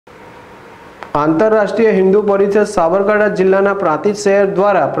આંતરરાષ્ટ્રીય હિન્દુ પરિષદ સાબરકાંઠા જિલ્લાના પ્રાંતિજ શહેર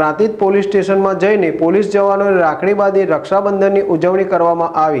દ્વારા પ્રાંતિજ પોલીસ સ્ટેશનમાં જઈને પોલીસ જવાનોને રાખડી બાંધી રક્ષાબંધનની ઉજવણી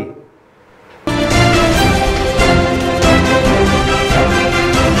કરવામાં આવી।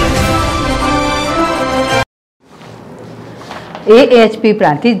 એએચપી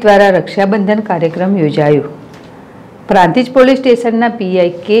પ્રાંતિજ દ્વારા રક્ષાબંધન કાર્યક્રમ યોજાયો। પ્રાંતિજ પોલીસ સ્ટેશનના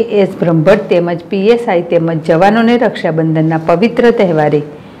પીઆઈ કે.એસ. બ્રહ્મભટ્ટ તેમજ પીએસઆઈ તેમજ જવાનોને રક્ષાબંધનના પવિત્ર તહેવારે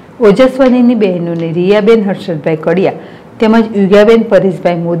ઓજસ્વનીની બહેનોને રિયાબેન હર્ષદભાઈ કડિયા તેમજ યુગાબેન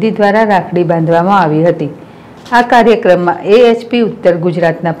પરેશભાઈ મોદી દ્વારા રાખડી બાંધવામાં આવી હતી। આ કાર્યક્રમમાં એએચપી ઉત્તર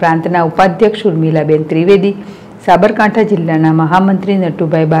ગુજરાતના પ્રાંતના ઉપાધ્યક્ષ ઉર્મિલાબેન ત્રિવેદી, સાબરકાંઠા જિલ્લાના મહામંત્રી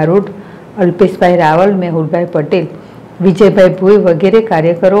નટુભાઈ બારોટ, અલ્પેશભાઈ રાવલ, મેહુલભાઈ પટેલ, વિજયભાઈ ભોઈ વગેરે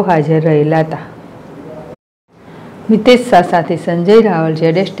કાર્યકરો હાજર રહેલા હતા। મિતેશ શાહ સાથે સંજય રાવલ,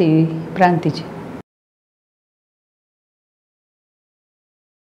 ZSTV પ્રાંતિજ।